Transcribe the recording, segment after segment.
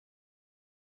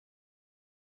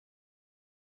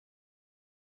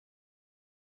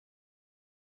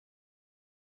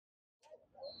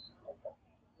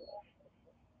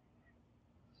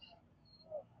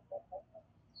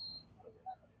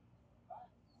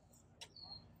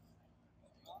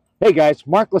Hey guys,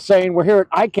 Mark Lassagne. We're here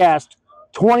at ICAST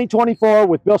 2024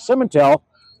 with Bill Siemantel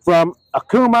from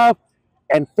Akuma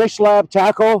and Fishlab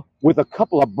Tackle with a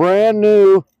couple of brand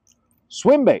new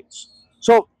swim baits.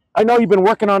 So I know you've been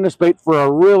working on this bait for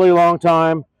a really long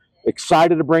time.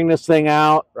 Excited to bring this thing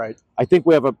out. Right. I think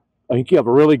you have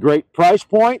a really great price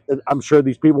point. I'm sure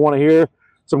these people want to hear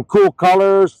some cool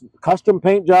colors, custom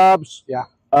paint jobs. Yeah.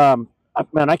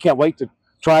 Man, I can't wait to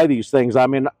try these things. I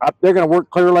mean, they're going to work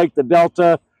Clear Lake, the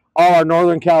Delta, all our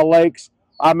Northern Cal lakes.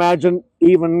 I imagine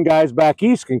even guys back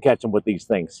east can catch them with these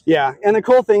things. Yeah, and the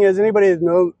cool thing is, anybody that's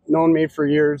known me for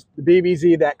years, the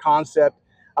BBZ, that concept,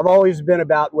 I've always been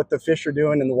about what the fish are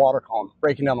doing in the water column,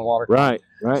 breaking down the water column.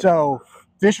 Right. So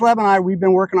Fishlab and we've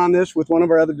been working on this with one of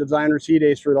our other designers,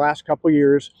 days for the last couple of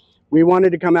years. We wanted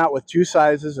to come out with two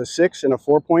sizes, a 6 and a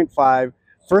 4.5.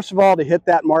 First of all, to hit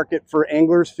that market for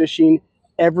anglers fishing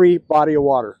every body of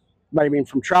water. I mean,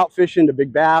 from trout fishing to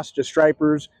big bass to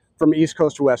stripers, from East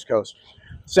Coast to West Coast.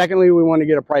 Secondly, we want to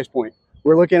get a price point.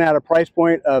 We're looking at a price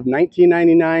point of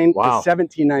 $19.99 to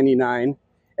 $17.99,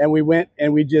 and we went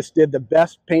and we just did the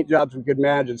best paint jobs we could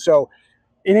imagine. So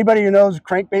anybody who knows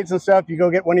crankbaits and stuff, you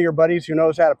go get one of your buddies who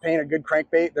knows how to paint a good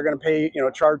crankbait, they're going to pay,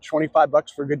 charge 25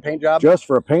 bucks for a good paint job. Just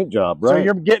for a paint job, right? So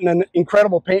you're getting an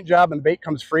incredible paint job, and the bait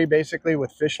comes free basically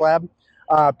with Fishlab.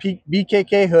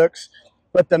 BKK hooks.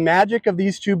 But the magic of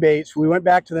these two baits, we went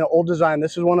back to the old design.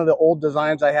 This is one of the old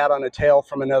designs I had on a tail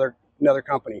from another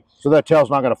company. So that tail's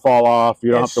not going to fall off.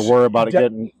 You don't have to worry about it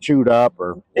getting chewed up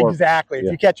or exactly. Yeah.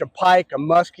 If you catch a pike, a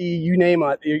muskie, you name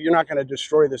it, you're not going to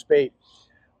destroy this bait.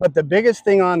 But the biggest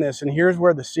thing on this, and here's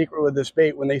where the secret with this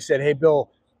bait, when they said, "Hey Bill,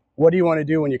 what do you want to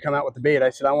do when you come out with the bait?" I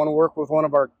said, "I want to work with one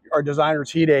of our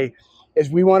designers, is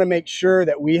we want to make sure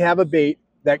that we have a bait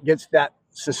that gets that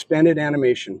suspended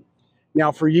animation."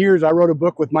 Now, for years, I wrote a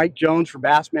book with Mike Jones for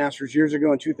Bassmasters years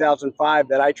ago in 2005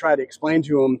 that I tried to explain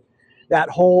to him that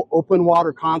whole open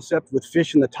water concept with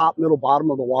fish in the top, middle,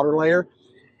 bottom of the water layer.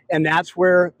 And that's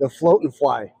where the float and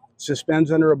fly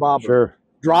suspends under a bobber. Sure.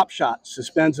 Drop shot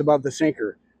suspends above the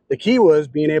sinker. The key was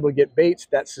being able to get baits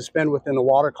that suspend within the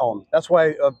water column. That's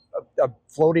why a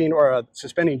floating or a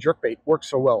suspending jerkbait works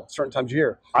so well certain times of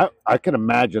year. I can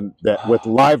imagine that with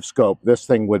live scope, this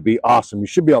thing would be awesome. You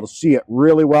should be able to see it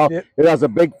really well. It has a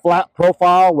big flat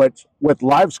profile, which with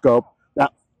live scope,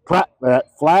 that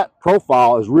flat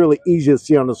profile is really easy to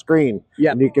see on the screen.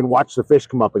 Yeah. And you can watch the fish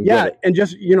come up and get it. And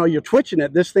just, you're twitching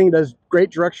it. This thing does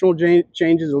great directional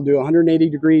changes. It'll do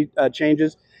 180-degree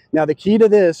changes. Now, the key to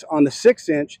this on the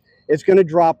 6-inch, it's going to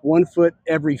drop 1 foot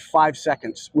every 5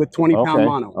 seconds with 20-pound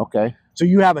mono. Okay. So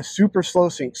you have a super slow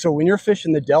sink. So when you're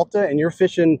fishing the Delta and you're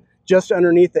fishing just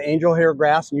underneath the angel hair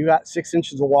grass and you got 6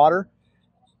 inches of water,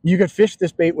 you could fish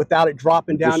this bait without it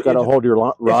dropping down. Just got to hold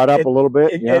your rod up a little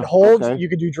bit. It holds. Okay. You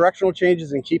could do directional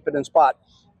changes and keep it in spot.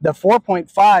 The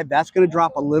 4.5, that's going to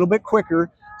drop a little bit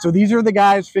quicker. So these are the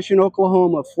guys fishing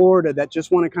Oklahoma, Florida that just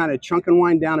want to kind of chunk and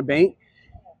wind down a bank.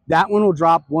 That one will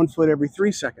drop 1 foot every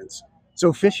 3 seconds.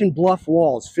 So fishing bluff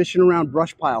walls, fishing around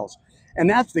brush piles. And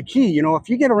that's the key. If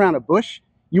you get around a bush,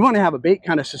 you want to have a bait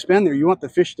kind of suspend there. You want the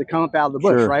fish to come up out of the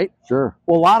bush, right? Sure.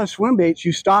 Well, a lot of swim baits,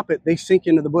 you stop it, they sink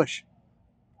into the bush.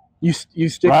 You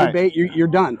stick your bait, you're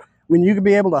done. When you can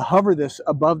be able to hover this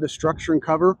above the structure and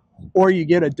cover, or you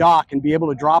get a dock and be able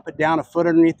to drop it down a foot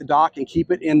underneath the dock and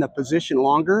keep it in the position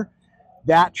longer,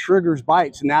 that triggers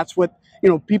bites. And that's what,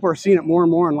 people are seeing it more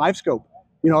and more in live scope.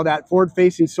 That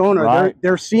forward-facing sonar,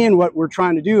 they're seeing what we're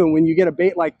trying to do. And when you get a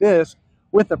bait like this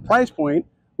with a price point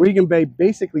where you can buy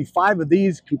basically 5 of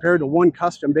these compared to one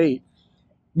custom bait,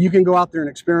 you can go out there and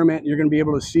experiment. And you're going to be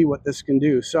able to see what this can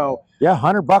do. So yeah,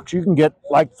 $100 you can get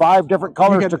like 5 different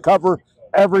colors to cover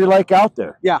every lake out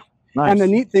there. Yeah, nice. And the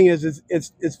neat thing is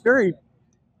it's very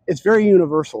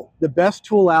universal. The best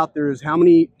tool out there is how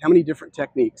many different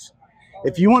techniques.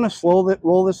 If you want to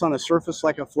roll this on a surface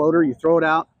like a floater, you throw it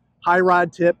out. High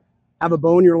rod tip, have a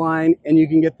bow in your line, and you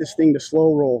can get this thing to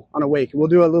slow roll on a wake. We'll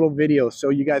do a little video so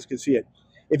you guys can see it.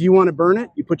 If you want to burn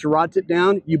it, you put your rod tip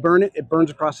down, you burn it, it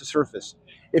burns across the surface.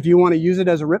 If you want to use it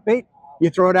as a rip bait, you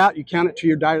throw it out, you count it to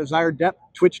your desired depth,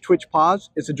 twitch,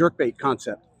 pause. It's a jerk bait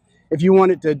concept. If you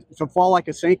want it to fall like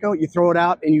a Senko, you throw it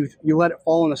out and you let it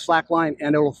fall on a slack line,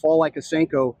 and it'll fall like a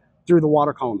Senko through the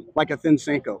water column, like a thin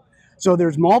Senko. So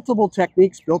there's multiple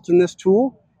techniques built in this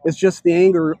tool. It's just the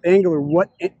angler.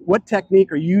 What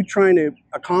technique are you trying to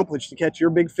accomplish to catch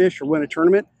your big fish or win a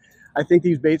tournament? I think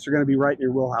these baits are going to be right in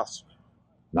your wheelhouse.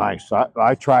 Nice.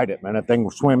 I tried it, man. That thing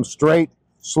swims straight,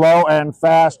 slow and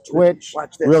fast, twitch.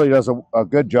 Watch this. Really does a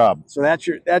good job. So that's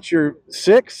your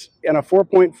 6 and a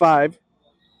 4.5.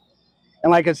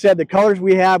 And like I said, the colors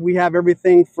we have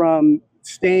everything from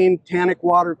stained, tannic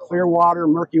water, clear water,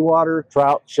 murky water.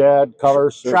 Trout, shad,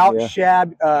 colors. Trout, yeah.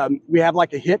 shad. We have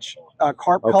like a hitch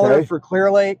carp color for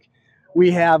Clear Lake.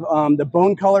 We have the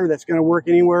bone color that's going to work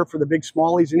anywhere for the big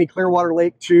smallies, any Clearwater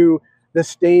Lake, to the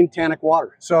stained tannic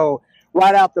water. So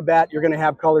right out the bat, you're going to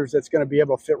have colors that's going to be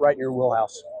able to fit right in your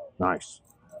wheelhouse. Nice.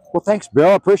 Well, thanks, Bill.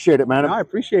 I appreciate it, man. No, I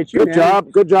appreciate you, Good man.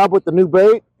 job. Good job with the new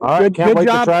bait. All right, can't wait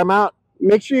to try them out.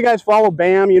 Make sure you guys follow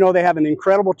BAM. You know, they have an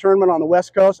incredible tournament on the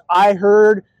West Coast. I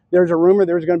heard there's a rumor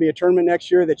there's going to be a tournament next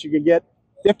year that you could get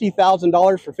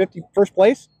 $50,000 for first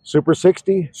place. Super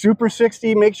 60? Super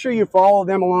 60. Make sure you follow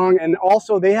them along. And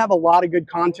also, they have a lot of good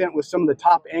content with some of the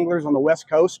top anglers on the West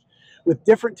Coast with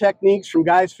different techniques from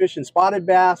guys fishing spotted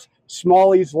bass,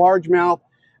 smallies, largemouth.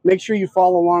 Make sure you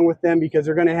follow along with them because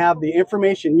they're going to have the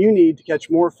information you need to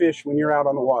catch more fish when you're out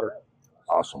on the water.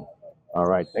 Awesome. All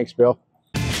right. Thanks, Bill.